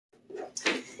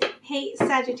Hey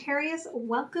Sagittarius,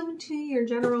 welcome to your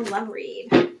general love read.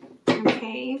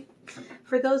 Okay,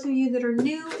 for those of you that are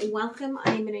new, welcome.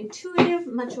 I am an intuitive.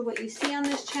 Much of what you see on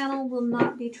this channel will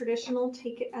not be traditional.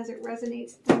 Take it as it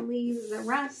resonates and leave the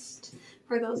rest.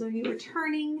 For those of you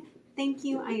returning, thank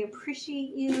you. I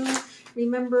appreciate you.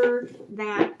 Remember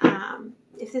that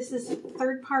if this is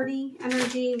third party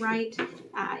energy, right,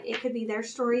 it could be their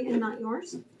story and not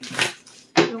yours.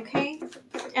 Okay,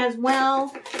 as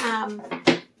well,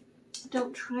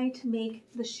 don't try to make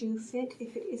the shoe fit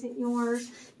if it isn't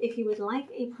yours. If you would like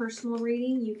a personal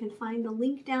reading, you can find the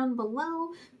link down below.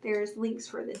 There's links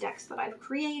for the decks that I've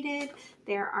created.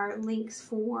 There are links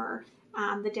for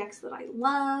the decks that I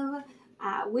love,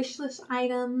 wish list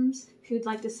items. If you'd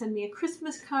like to send me a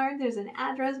Christmas card, there's an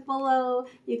address below.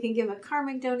 You can give a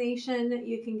karmic donation.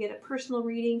 You can get a personal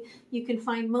reading. You can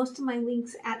find most of my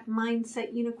links at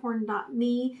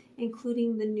MindsetUnicorn.me,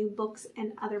 including the new books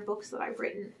and other books that I've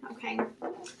written. Okay,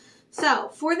 so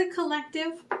for the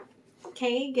collective,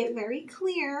 okay, get very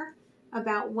clear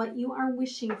about what you are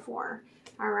wishing for.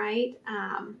 All right,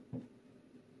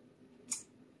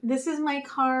 this is my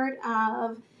card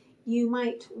of you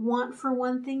might want for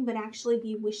one thing, but actually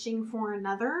be wishing for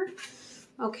another,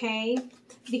 okay?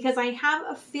 Because I have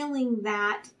a feeling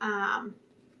that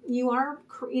you are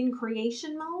in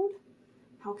creation mode,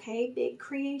 okay? Big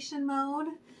creation mode,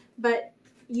 but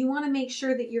you want to make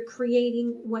sure that you're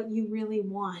creating what you really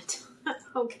want,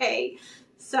 okay?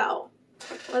 So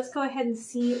let's go ahead and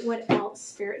see what else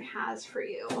Spirit has for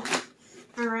you.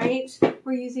 All right,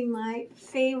 we're using my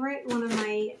favorite, one of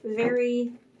my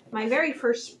very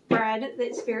first spread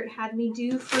that Spirit had me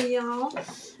do for y'all,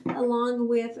 along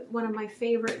with one of my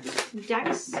favorite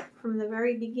decks from the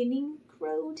very beginning,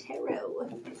 Crow Tarot.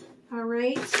 All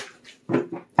right,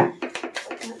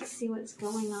 let's see what's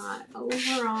going on.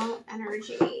 Overall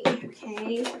energy,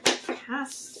 okay,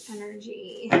 past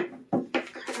energy,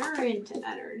 current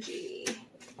energy,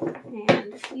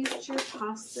 and future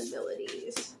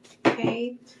possibilities,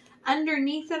 okay?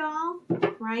 Underneath it all,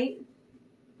 right?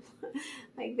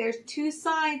 Like there's two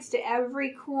sides to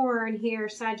every coin here,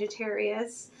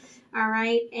 Sagittarius. All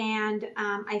right, and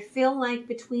I feel like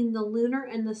between the lunar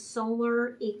and the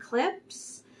solar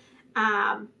eclipse,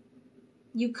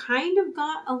 you kind of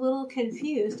got a little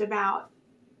confused about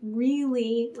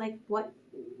really like what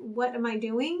am I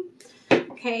doing?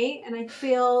 Okay, and I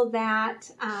feel that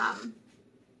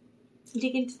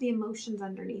dig into the emotions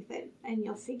underneath it and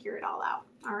you'll figure it all out.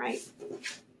 All right.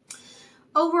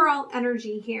 Overall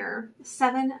energy here,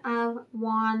 7 of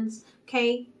Wands,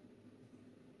 okay?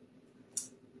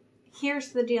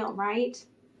 Here's the deal, right?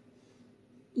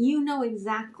 You know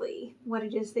exactly what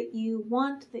it is that you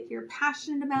want, that you're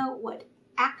passionate about, what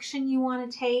action you want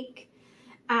to take.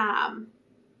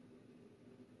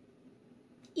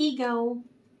 Ego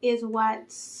is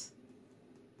what's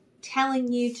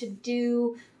telling you to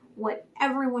do what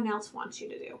everyone else wants you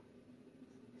to do,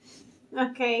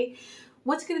 okay?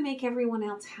 What's going to make everyone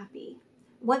else happy?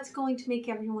 What's going to make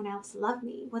everyone else love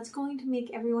me? What's going to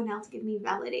make everyone else give me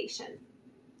validation?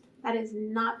 That is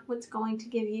not what's going to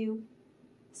give you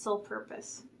soul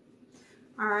purpose.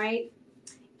 All right.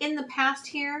 In the past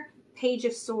here, Page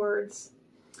of Swords.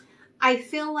 I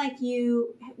feel like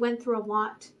you went through a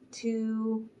lot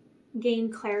to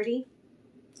gain clarity,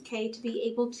 okay, to be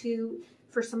able to,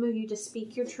 for some of you, to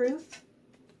speak your truth.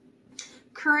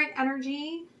 Current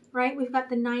energy, right? We've got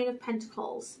the 9 of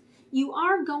Pentacles. You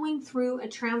are going through a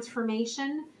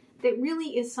transformation that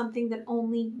really is something that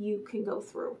only you can go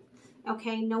through.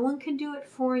 Okay, no one can do it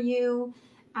for you.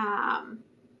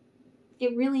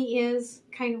 It really is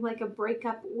kind of like a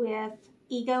breakup with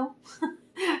ego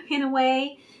in a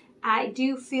way. I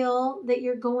do feel that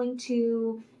you're going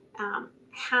to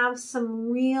have some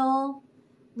real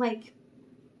like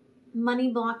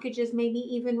money blockages, maybe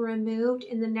even removed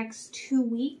in the next 2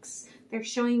 weeks. They're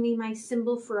showing me my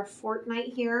symbol for a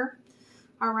fortnight here.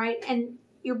 All right. And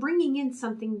you're bringing in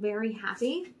something very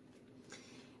happy.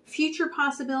 Future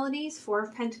possibilities, 4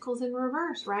 of Pentacles in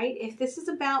reverse, right? If this is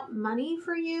about money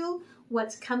for you,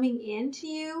 what's coming into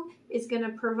you is going to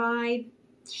provide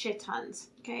shit tons.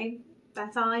 Okay.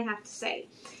 That's all I have to say.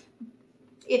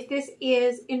 If this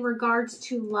is in regards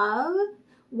to love,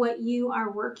 what you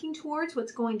are working towards,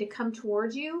 what's going to come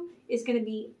towards you is going to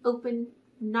be open,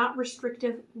 not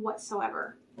restrictive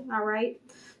whatsoever. All right.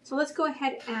 So let's go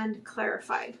ahead and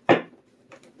clarify.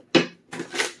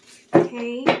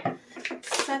 Okay.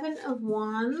 7 of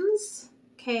Wands.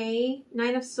 Okay.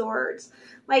 9 of Swords.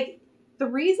 Like the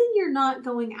reason you're not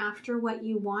going after what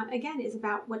you want, again, is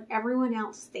about what everyone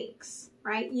else thinks,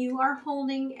 right? You are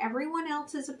holding everyone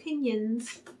else's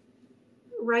opinions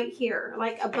right here,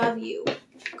 like above you,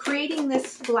 creating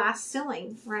this glass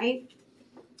ceiling, right?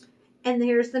 And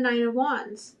there's the Nine of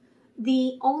Wands.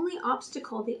 The only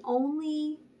obstacle, the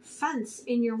only fence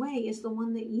in your way is the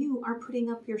one that you are putting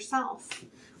up yourself,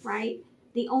 right?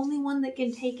 The only one that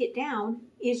can take it down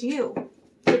is you,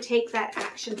 to take that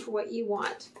action for what you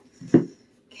want.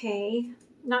 Okay,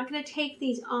 not going to take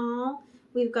these all.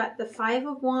 We've got the Five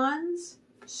of Wands,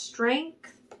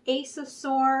 Strength, Ace of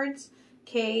Swords,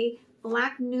 okay,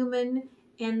 Black Newman,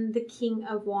 and the King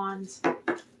of Wands.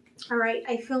 All right,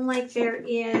 I feel like there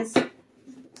is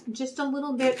just a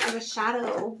little bit of a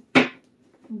shadow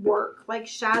work, like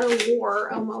shadow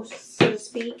war almost, so to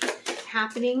speak,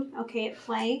 happening, okay, at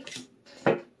play.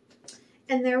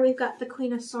 And there we've got the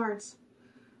Queen of Swords,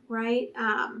 right?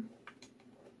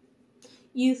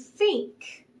 You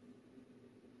think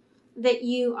that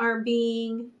you are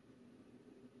being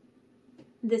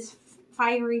this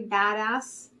fiery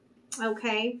badass,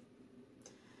 okay?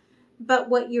 But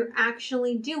what you're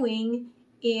actually doing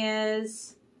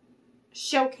is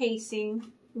showcasing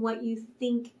what you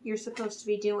think you're supposed to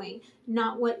be doing,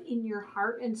 not what in your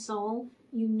heart and soul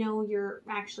you know you're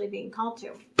actually being called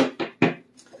to.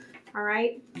 All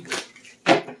right?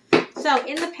 So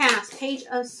in the past, Page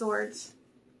of Swords,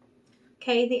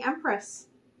 okay, the Empress,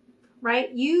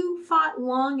 right? You fought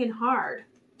long and hard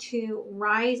to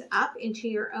rise up into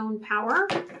your own power.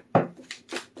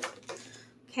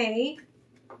 Okay.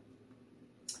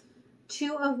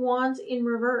 Two of Wands in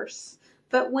reverse.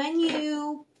 But when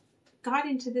you got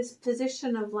into this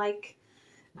position of like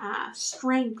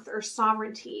strength or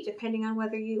sovereignty, depending on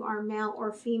whether you are male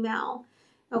or female,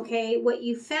 okay, what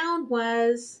you found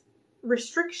was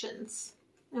restrictions,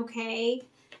 okay,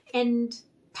 and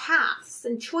paths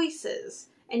and choices,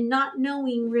 and not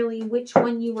knowing really which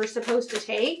one you were supposed to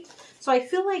take. So I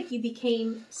feel like you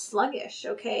became sluggish,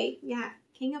 okay? Yeah,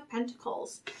 King of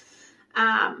Pentacles.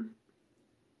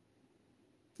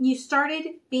 You started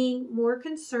being more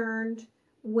concerned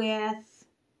with,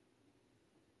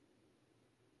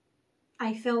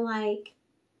 I feel like,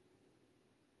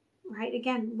 right,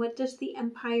 again, what does the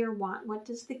empire want? What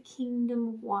does the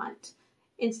kingdom want?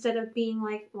 Instead of being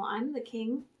like, well, I'm the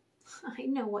king. I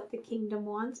know what the kingdom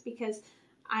wants because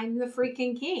I'm the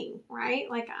freaking king, right?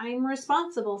 Like, I'm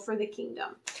responsible for the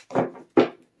kingdom.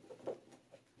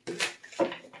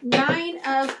 Nine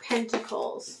of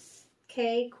Pentacles.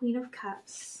 Okay, Queen of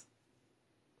Cups.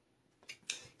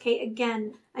 Okay,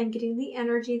 again, I'm getting the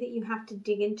energy that you have to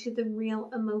dig into the real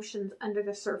emotions under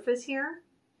the surface here.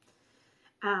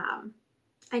 I'm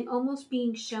almost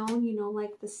being shown, you know,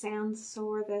 like the sands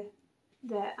or the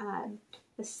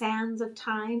sands of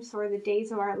time, or the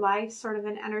days of our life, sort of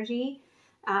an energy.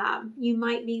 You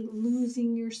might be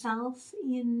losing yourself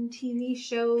in TV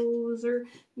shows or,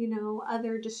 you know,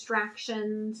 other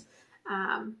distractions.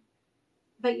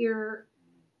 But your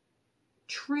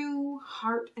true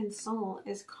heart and soul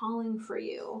is calling for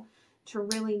you to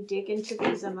really dig into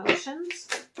these emotions.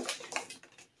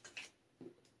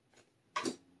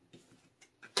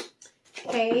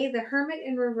 Okay, the Hermit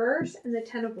in reverse and the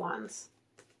Ten of Wands.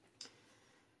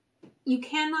 You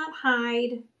cannot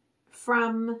hide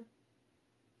from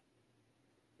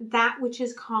that which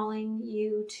is calling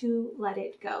you to let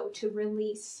it go, to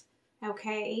release,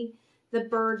 okay? The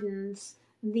burdens,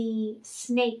 the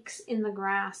snakes in the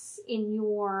grass in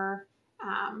your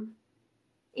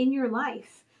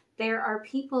life. There are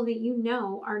people that you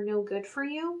know are no good for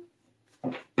you,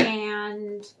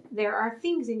 and there are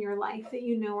things in your life that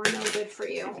you know are no good for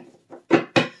you.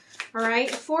 All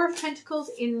right, Four of Pentacles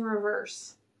in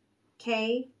reverse.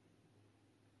 Okay,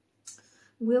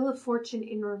 Wheel of Fortune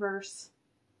in reverse.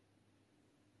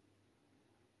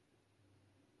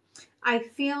 I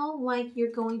feel like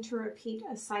you're going to repeat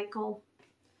a cycle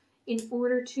in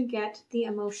order to get the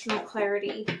emotional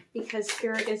clarity, because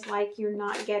Spirit is like, you're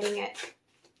not getting it.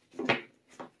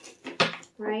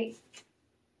 Right?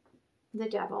 The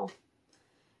Devil.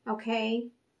 Okay?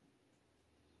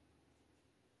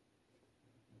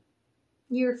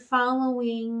 You're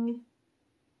following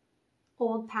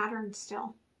old patterns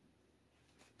still.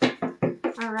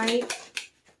 All right?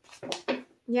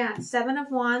 Yeah, Seven of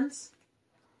Wands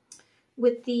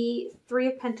with the Three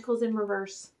of Pentacles in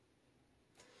reverse.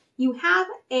 You have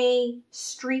a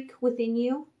streak within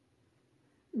you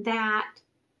that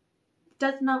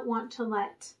does not want to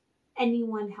let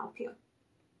anyone help you.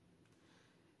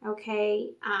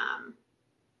 Okay?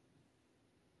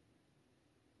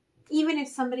 Even if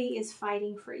somebody is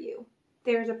fighting for you,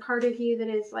 there's a part of you that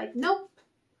is like, nope,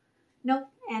 nope,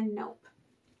 and nope.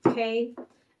 Okay?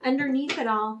 Underneath it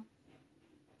all,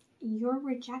 you're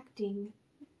rejecting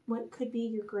what could be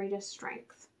your greatest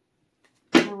strength.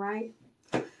 All right?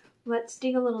 Let's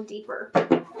dig a little deeper.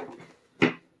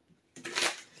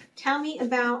 Tell me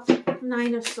about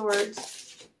Nine of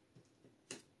Swords.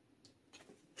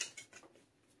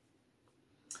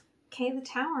 Okay, the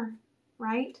Tower,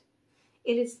 right?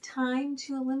 It is time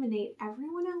to eliminate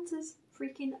everyone else's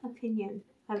freaking opinion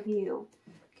of you,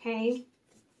 okay?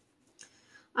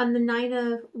 On the Knight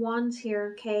of Wands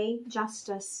here, okay,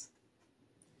 Justice.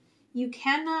 You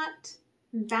cannot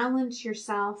balance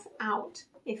yourself out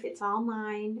if it's all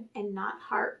mind and not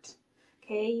heart.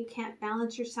 Okay, you can't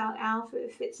balance yourself out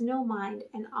if it's no mind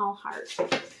and all heart.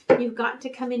 You've got to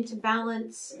come into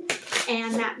balance,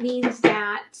 and that means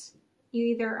that you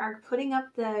either are putting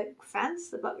up the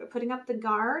fence, putting up the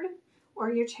guard,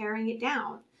 or you're tearing it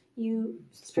down.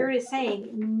 Spirit is saying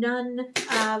none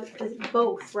of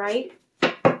both, right?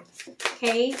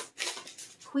 Okay,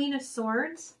 Queen of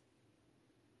Swords,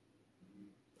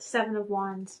 Seven of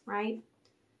Wands, right?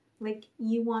 Like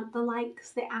you want the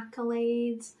likes, the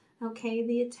accolades, okay,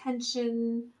 the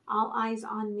attention, all eyes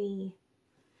on me.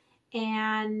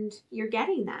 And you're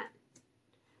getting that.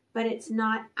 But it's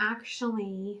not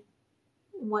actually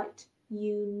what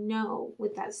you know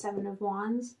with that Seven of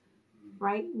Wands,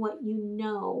 right? What you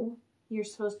know you're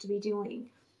supposed to be doing.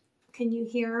 Can you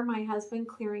hear my husband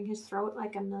clearing his throat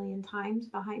like a million times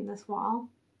behind this wall?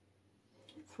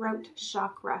 Throat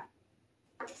chakra.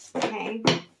 Okay.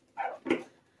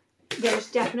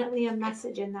 There's definitely a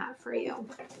message in that for you.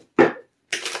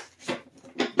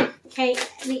 Okay,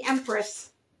 the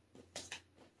Empress.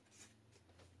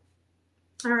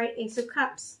 All right, Ace of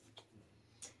Cups.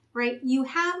 Right, you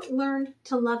have learned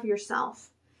to love yourself.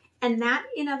 And that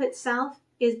in of itself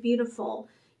is beautiful.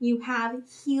 You have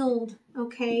healed,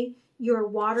 okay, your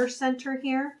water center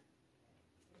here.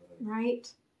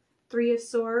 Right? Three of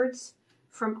Swords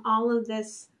from all of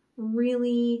this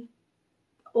really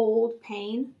old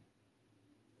pain.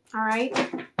 All right.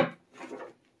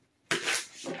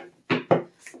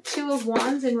 Two of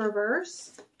Wands in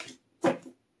reverse.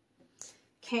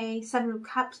 Okay, Seven of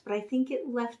Cups, but I think it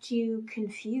left you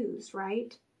confused,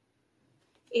 right?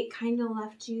 It kind of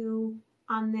left you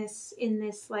on this, in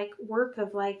this like work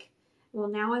of like, well,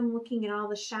 now I'm looking at all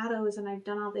the shadows and I've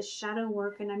done all this shadow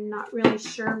work and I'm not really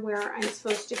sure where I'm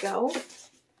supposed to go.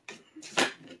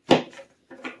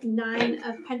 Nine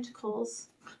of Pentacles.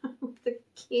 The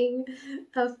King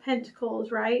of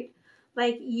Pentacles, right?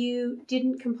 Like you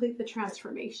didn't complete the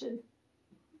transformation.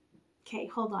 Okay,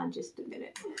 hold on just a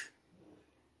minute.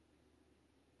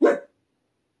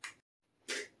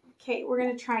 Okay, we're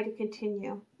going to try to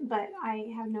continue, but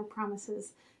I have no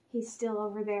promises. He's still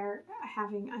over there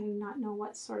having, I do not know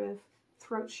what sort of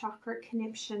throat chakra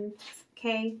conniption,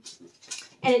 okay?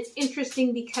 And it's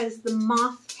interesting because the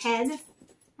moth head,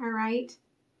 all right,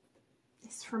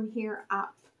 is from here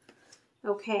up,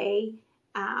 okay?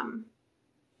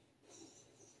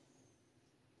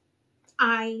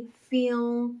 I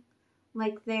feel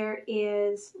like there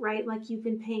is, right, like you've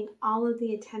been paying all of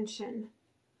the attention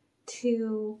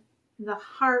to the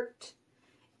heart,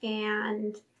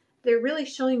 and they're really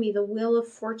showing me the Wheel of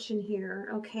Fortune here,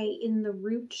 okay, in the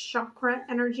root chakra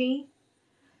energy,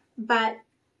 but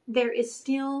there is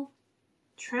still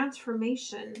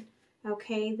transformation,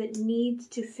 okay, that needs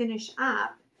to finish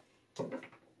up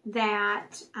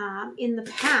that in the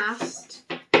past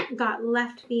got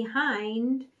left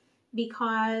behind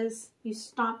because you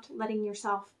stopped letting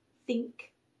yourself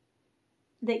think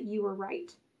that you were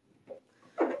right.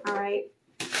 All right.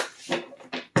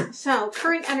 So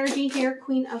current energy here,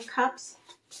 Queen of Cups.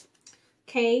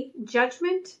 Okay,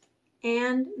 Judgment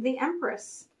and the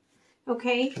Empress.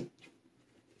 Okay.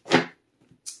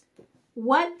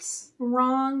 What's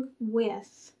wrong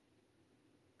with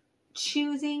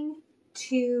choosing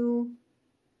to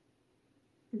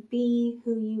be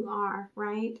who you are,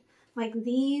 right? Like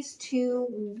these two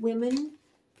women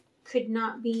could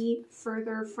not be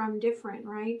further from different,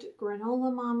 right?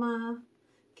 Granola Mama,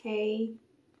 okay,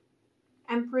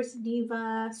 Empress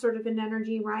Diva, sort of an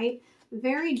energy, right?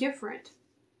 Very different.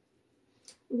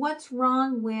 What's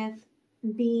wrong with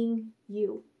being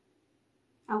you?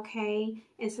 Okay,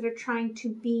 instead of trying to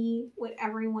be what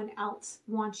everyone else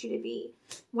wants you to be.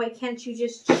 Why can't you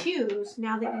just choose,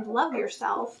 now that you love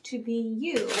yourself, to be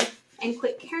you and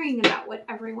quit caring about what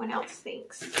everyone else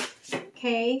thinks?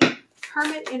 Okay,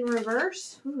 Hermit in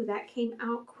reverse. Ooh, that came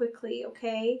out quickly,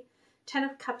 okay? Ten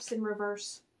of Cups in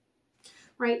reverse.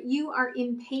 Right, you are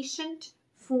impatient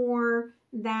for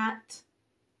that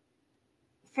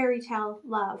fairy tale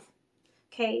love.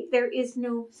 Okay, there is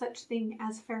no such thing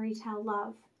as fairy tale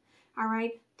love. All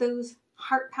right, those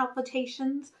heart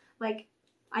palpitations, like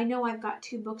I know I've got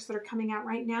 2 books that are coming out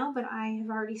right now, but I have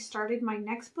already started my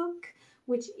next book,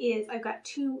 which is, I've got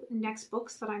 2 next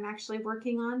books that I'm actually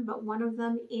working on, but one of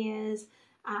them is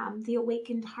The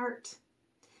Awakened Heart.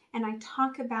 And I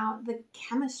talk about the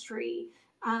chemistry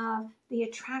of the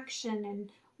attraction and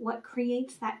what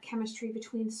creates that chemistry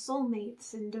between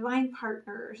soulmates and divine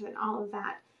partners and all of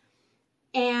that.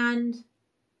 And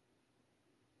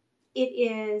it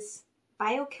is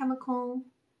biochemical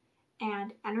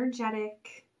and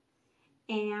energetic,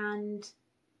 and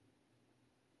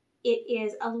it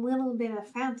is a little bit of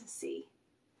fantasy.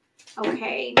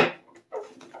 Okay.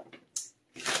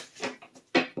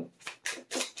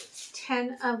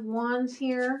 10 of Wands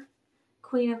here,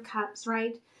 Queen of Cups,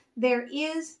 right? There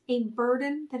is a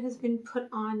burden that has been put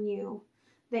on you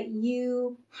that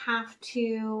you have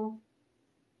to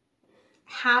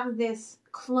have this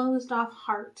closed off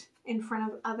heart in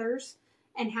front of others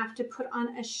and have to put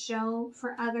on a show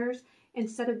for others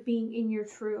instead of being in your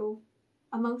true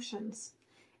emotions.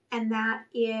 And that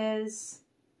is,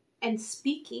 and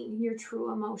speaking your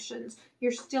true emotions.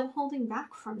 You're still holding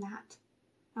back from that.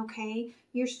 Okay?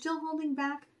 You're still holding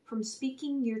back from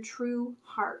speaking your true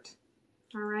heart.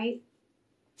 All right?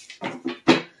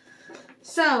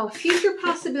 So, future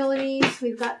possibilities.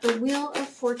 We've got the Wheel of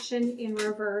Fortune in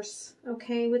reverse.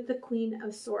 Okay? With the Queen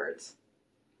of Swords.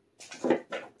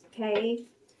 Okay?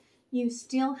 You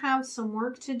still have some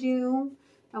work to do.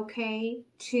 Okay?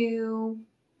 To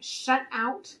shut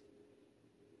out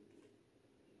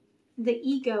the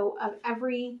ego of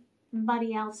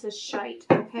everybody else's shite.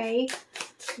 Okay?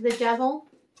 The Devil.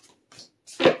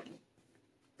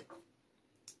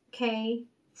 Okay,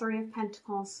 3 of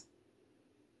Pentacles.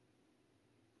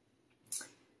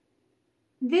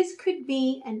 This could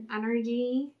be an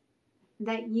energy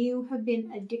that you have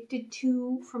been addicted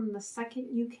to from the second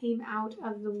you came out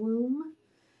of the womb.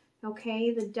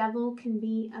 Okay, the Devil can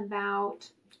be about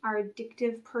our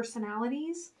addictive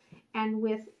personalities. And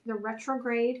with the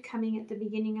retrograde coming at the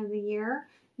beginning of the year,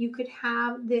 you could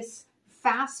have this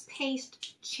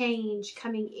fast-paced change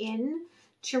coming in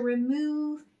to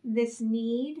remove this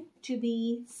need to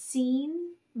be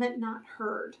seen but not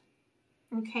heard.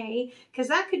 Okay? Because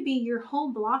that could be your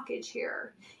whole blockage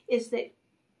here, is that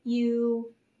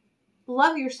you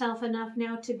love yourself enough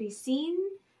now to be seen,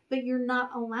 but you're not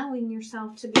allowing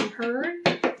yourself to be heard.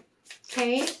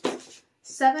 Okay?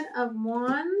 7 of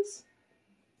Wands,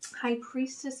 High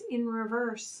Priestess in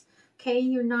reverse. Okay,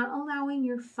 you're not allowing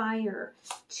your fire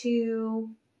to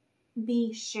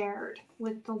be shared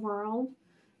with the world.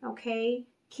 Okay,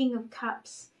 King of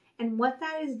Cups. And what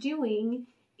that is doing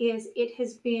is it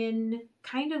has been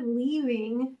kind of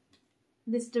leaving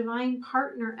this divine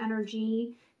partner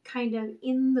energy kind of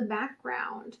in the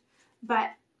background.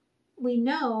 But we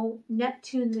know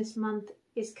Neptune this month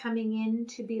is coming in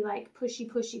to be like pushy,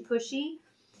 pushy, pushy.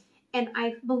 And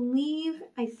I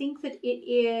think that it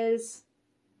is,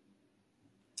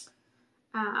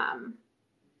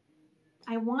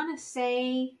 I want to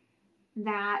say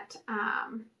that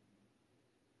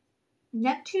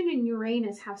Neptune and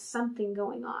Uranus have something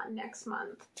going on next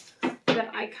month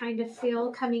that I kind of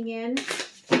feel coming in.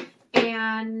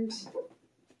 And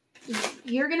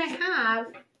you're going to have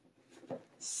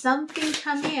something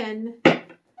come in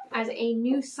as a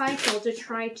new cycle to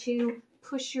try to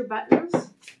push your buttons.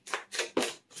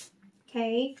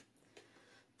 Okay.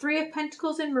 3 of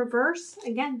Pentacles in reverse.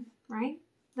 Again, right?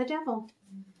 The Devil.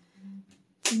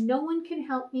 No one can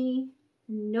help me.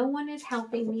 No one is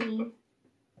helping me.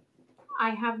 I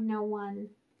have no one.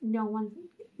 No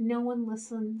one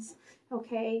listens.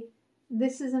 Okay.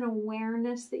 This is an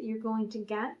awareness that you're going to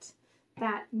get,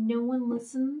 that no one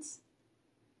listens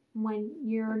when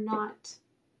you're not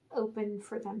open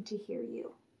for them to hear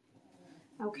you.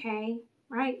 Okay.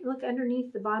 Right, look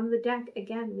underneath the bottom of the deck.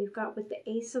 Again, we've got with the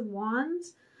Ace of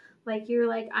Wands. Like, you're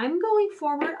like, I'm going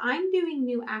forward. I'm doing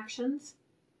new actions.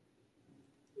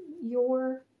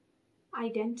 Your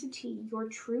identity, your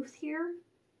truth here,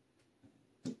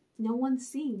 no one's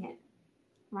seeing it,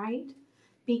 right?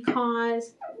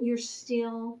 Because you're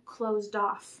still closed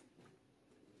off.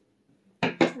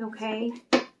 Okay?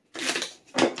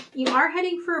 You are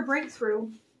heading for a breakthrough,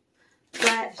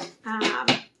 but,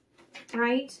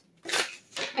 right?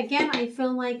 Again, I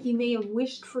feel like you may have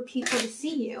wished for people to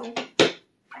see you,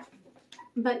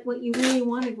 but what you really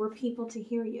wanted were people to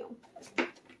hear you.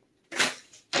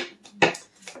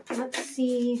 Let's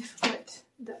see what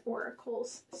the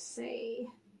oracles say.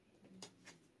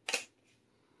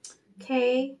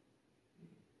 Okay.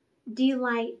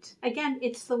 Delight. Again,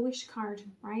 it's the wish card,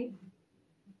 right?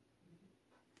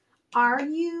 Are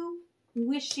you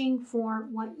wishing for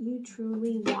what you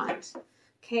truly want?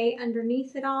 Okay,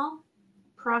 underneath it all,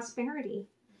 prosperity.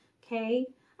 Okay,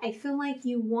 I feel like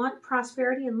you want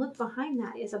prosperity, and look behind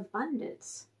that is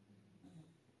abundance.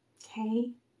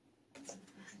 Okay?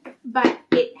 But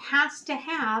it has to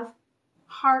have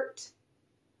heart,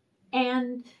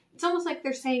 and it's almost like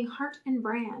they're saying heart and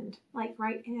brand. Like,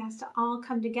 right? It has to all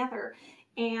come together.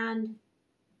 And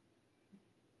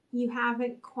you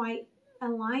haven't quite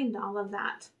aligned all of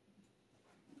that.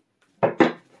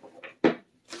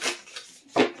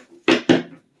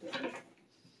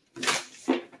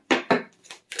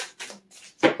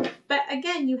 But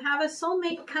again, you have a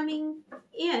soulmate coming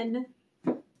in,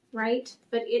 right?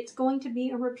 But it's going to be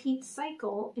a repeat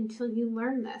cycle until you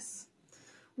learn this.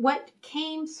 What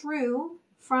came through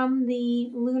from the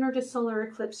lunar to solar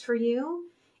eclipse for you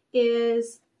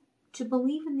is to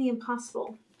believe in the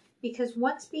impossible, because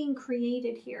what's being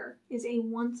created here is a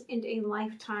once in a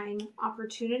lifetime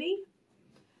opportunity.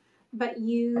 But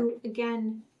you,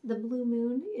 again, the blue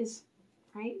moon is,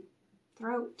 right,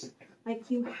 throat. Like,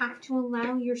 you have to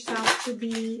allow yourself to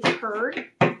be heard,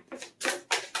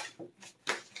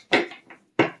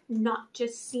 not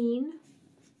just seen,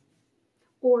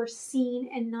 or seen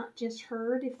and not just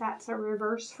heard, if that's a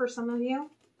reverse for some of you.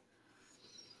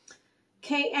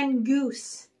 Okay, and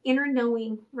goose, inner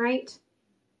knowing, right?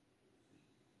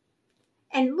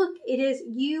 And look, it is,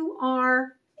 you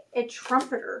are a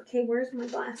trumpeter. Okay, where's my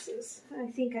glasses? I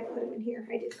think I put them in here.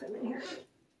 I did put them in here.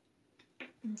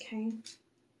 Okay.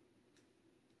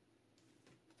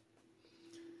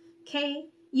 Okay,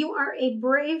 you are a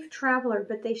brave traveler,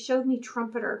 but they showed me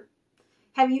trumpeter.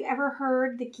 Have you ever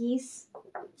heard the geese?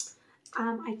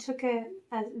 I took a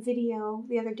video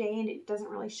the other day, and it doesn't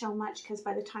really show much because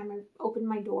by the time I opened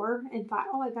my door and thought,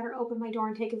 oh, I better open my door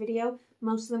and take a video,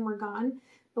 most of them were gone.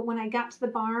 But when I got to the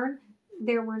barn,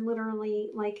 there were literally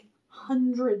like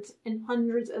hundreds and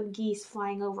hundreds of geese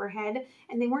flying overhead.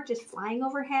 And they weren't just flying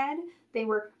overhead. They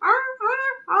were, honk,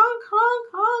 honk,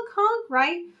 honk, honk,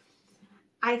 right?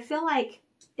 I feel like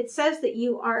it says that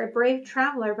you are a brave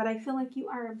traveler, but I feel like you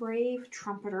are a brave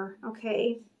trumpeter,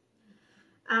 okay?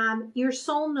 Your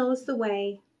soul knows the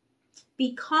way.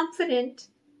 Be confident.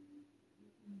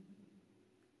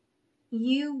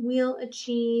 You will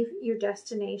achieve your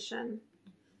destination,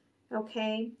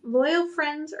 okay? Loyal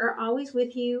friends are always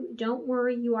with you. Don't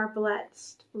worry, you are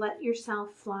blessed. Let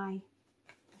yourself fly,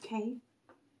 okay?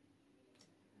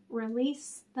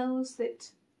 Release those that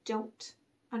don't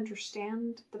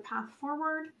understand the path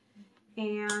forward,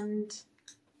 and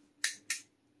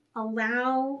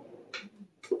allow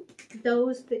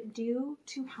those that do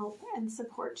to help and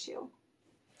support you.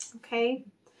 Okay,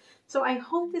 so I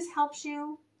hope this helps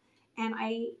you, and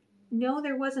I know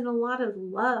there wasn't a lot of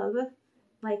love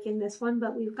like in this one,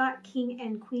 but we've got King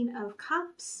and Queen of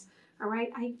Cups. All right,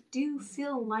 I do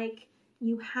feel like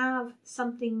you have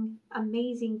something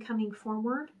amazing coming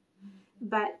forward,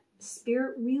 but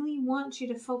Spirit really wants you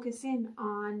to focus in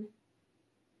on,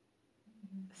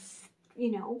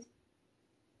 you know,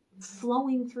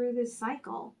 flowing through this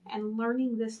cycle and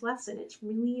learning this lesson. It's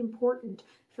really important.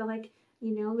 I feel like,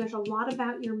 you know, there's a lot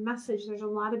about your message. There's a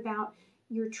lot about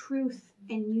your truth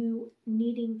and you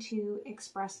needing to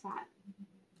express that.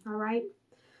 All right.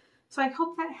 So I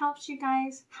hope that helps you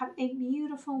guys. Have a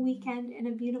beautiful weekend and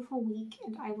a beautiful week,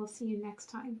 and I will see you next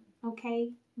time.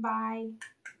 Okay. Bye.